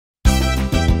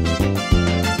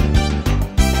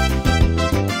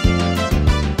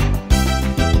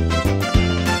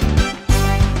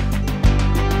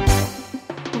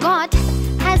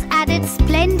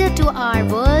our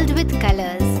world with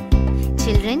colors.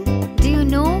 Children, do you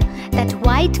know that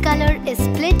white color is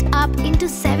split up into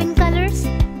 7 colors?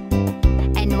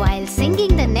 And while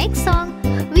singing the next song,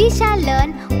 we shall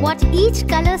learn what each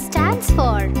color stands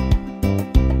for.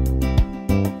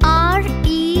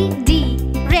 R-E-D,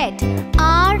 red.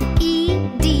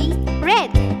 R-E-D,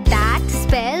 red. That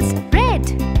spells red.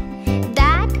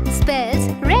 That spells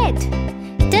red.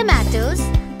 Tomatoes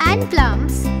and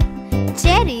plums,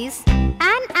 cherries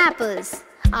and apples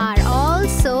are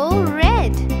also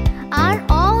red. Are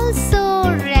also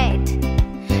red.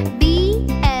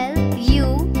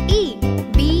 B-L-U-E,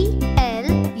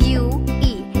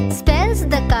 B-L-U-E spells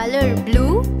the color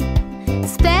blue.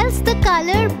 Spells the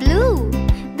color blue.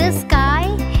 The sky,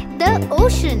 the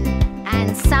ocean,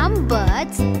 and some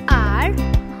birds are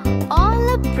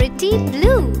all a pretty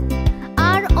blue.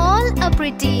 Are all a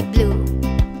pretty blue.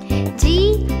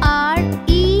 G-R-E-E-N,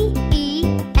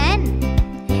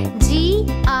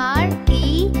 G-R-E-E-N.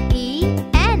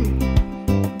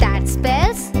 That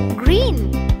spells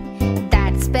green.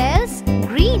 That spells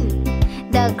green.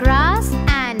 The grass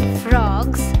and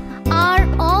frogs are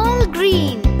all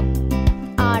green.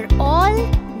 Are all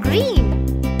green.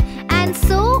 And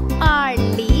so are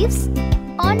leaves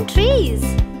on trees.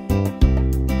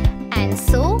 And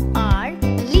so are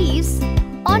leaves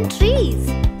on trees.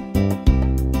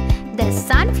 The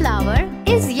sunflower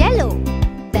is yellow.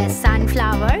 The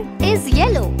sunflower is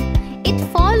yellow. It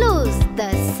follows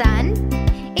the sun.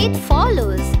 It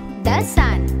follows the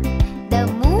sun. The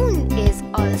moon is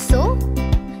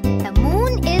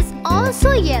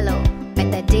also yellow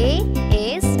when the day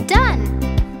is done.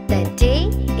 The day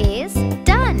is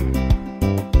done.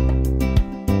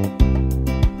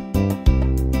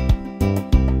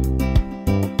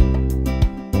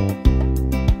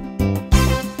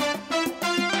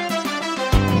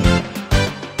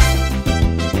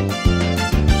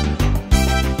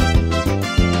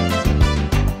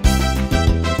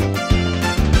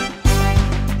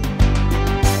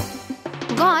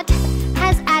 God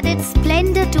has added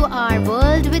splendor to our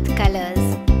world with colors.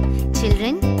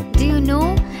 Children, do you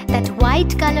know that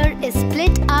white color is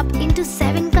split up into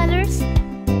 7 colors?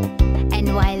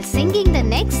 And while singing the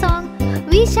next song,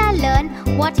 we shall learn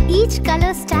what each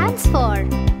color stands for.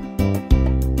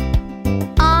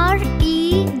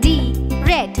 R-E-D,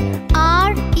 red.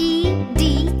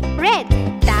 R-E-D, red.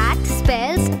 That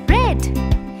spells red.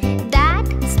 That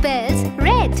spells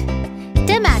red.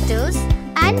 Tomatoes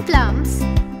and plums,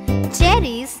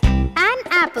 cherries and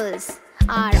apples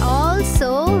are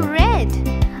also red.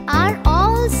 Are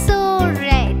also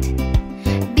red.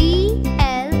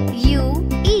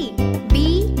 B-L-U-E,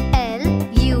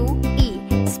 B-L-U-E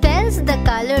spells the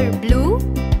color blue.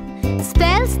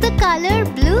 Spells the color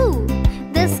blue.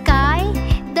 The sky,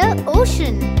 the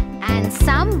ocean, and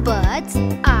some birds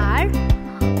are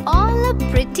all a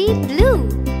pretty blue.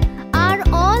 Are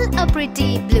all a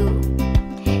pretty blue.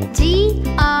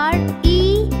 G-R-E-E-N,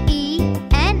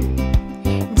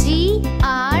 G-R-E-E-N.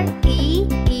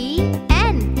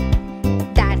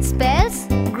 That spells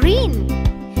green.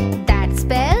 That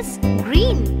spells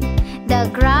green. The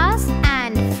grass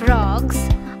and frogs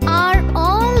are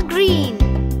all green.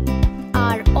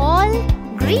 Are all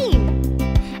green.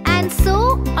 And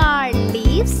so are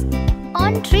leaves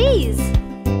on trees.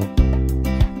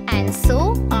 And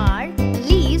so are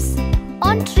leaves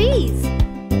on trees.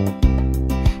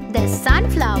 The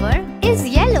sunflower is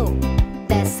yellow.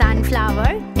 The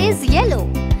sunflower is yellow.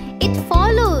 It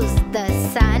follows the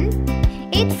sun.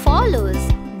 It follows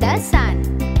the sun.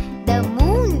 The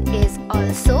moon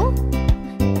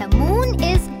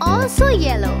is also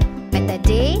yellow when the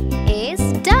day is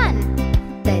done.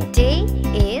 The day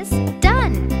is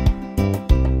done.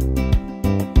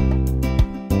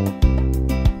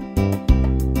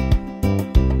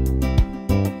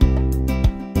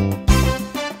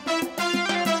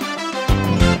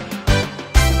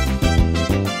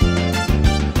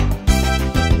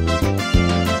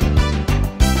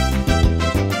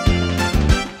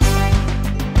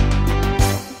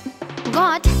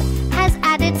 God has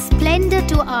added splendor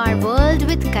to our world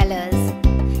with colors.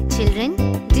 Children,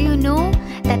 do you know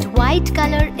that white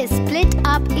color is split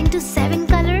up into 7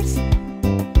 colors?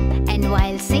 And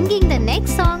while singing the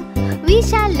next song, we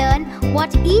shall learn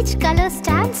what each color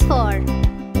stands for.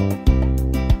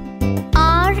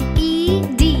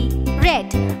 R-E-D,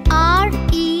 red.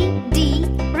 R-E-D,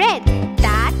 red.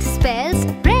 That spells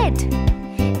red.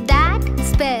 That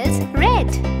spells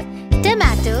red.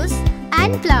 Tomatoes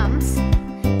and plums,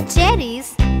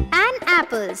 cherries and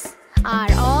apples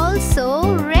are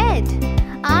also red.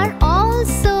 Are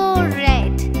also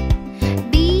red.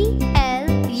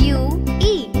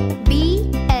 B-L-U-E,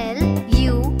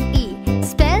 B-L-U-E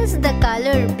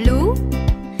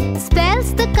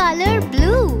color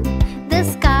blue. The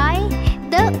sky,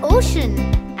 the ocean,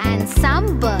 and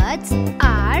some birds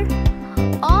are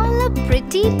all a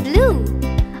pretty blue.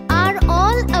 Are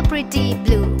all a pretty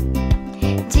blue.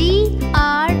 Green.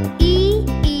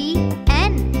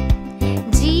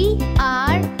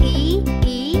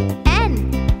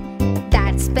 Green.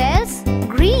 That spells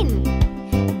green.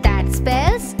 That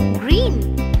spells green.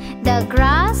 The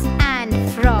grass and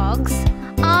frogs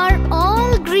are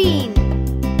all green.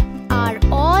 Are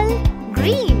all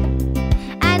green.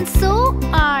 And so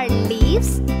are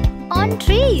leaves on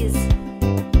trees.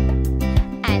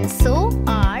 And so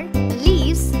are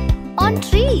leaves on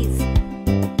trees.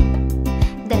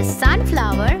 The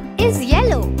sunflower is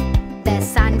yellow. The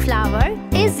sunflower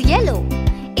is yellow.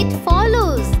 It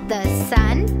follows the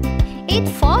sun. It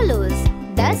follows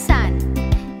the sun.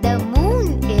 The moon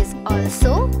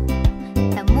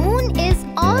is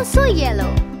also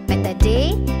yellow when the day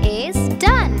is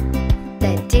done.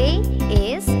 The day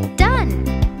is done.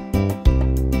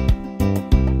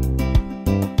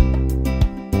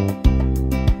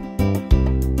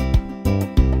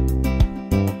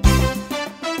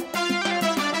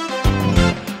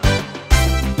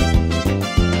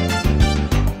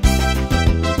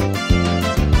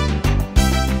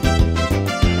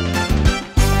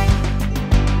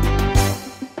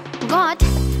 God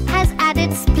has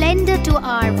added splendor to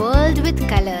our world with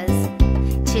colors.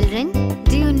 Children,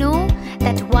 do you know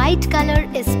that white color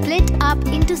is split up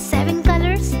into 7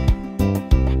 colors?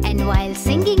 And while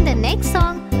singing the next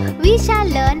song, we shall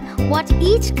learn what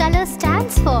each color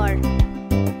stands for.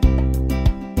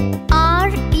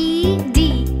 R-E-D,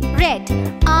 red.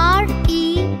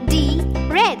 R-E-D,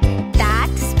 red. That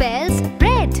spells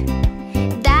red.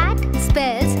 That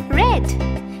spells red.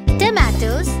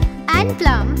 Tomatoes and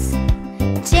plums,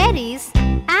 cherries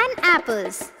and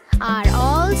apples are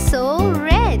also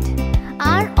red.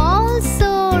 Are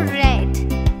also red.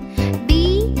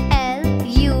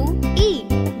 B-L-U-E.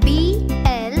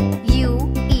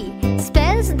 B-L-U-E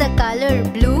spells the color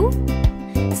blue.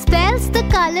 Spells the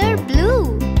color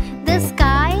blue. The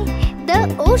sky, the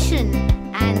ocean,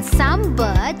 and some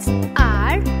birds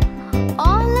are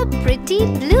all a pretty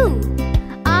blue.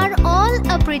 Are all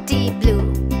a pretty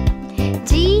blue.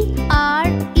 G-R-E-E-N.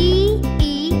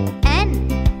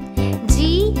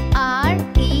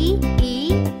 G-R-E-E-N.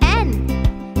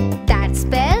 That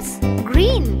spells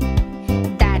green.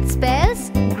 That spells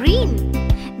green.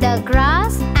 The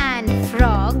grass and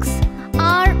frogs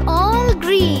are all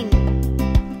green.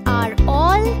 Are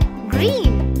all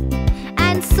green.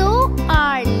 And so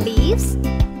are leaves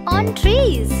on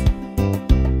trees.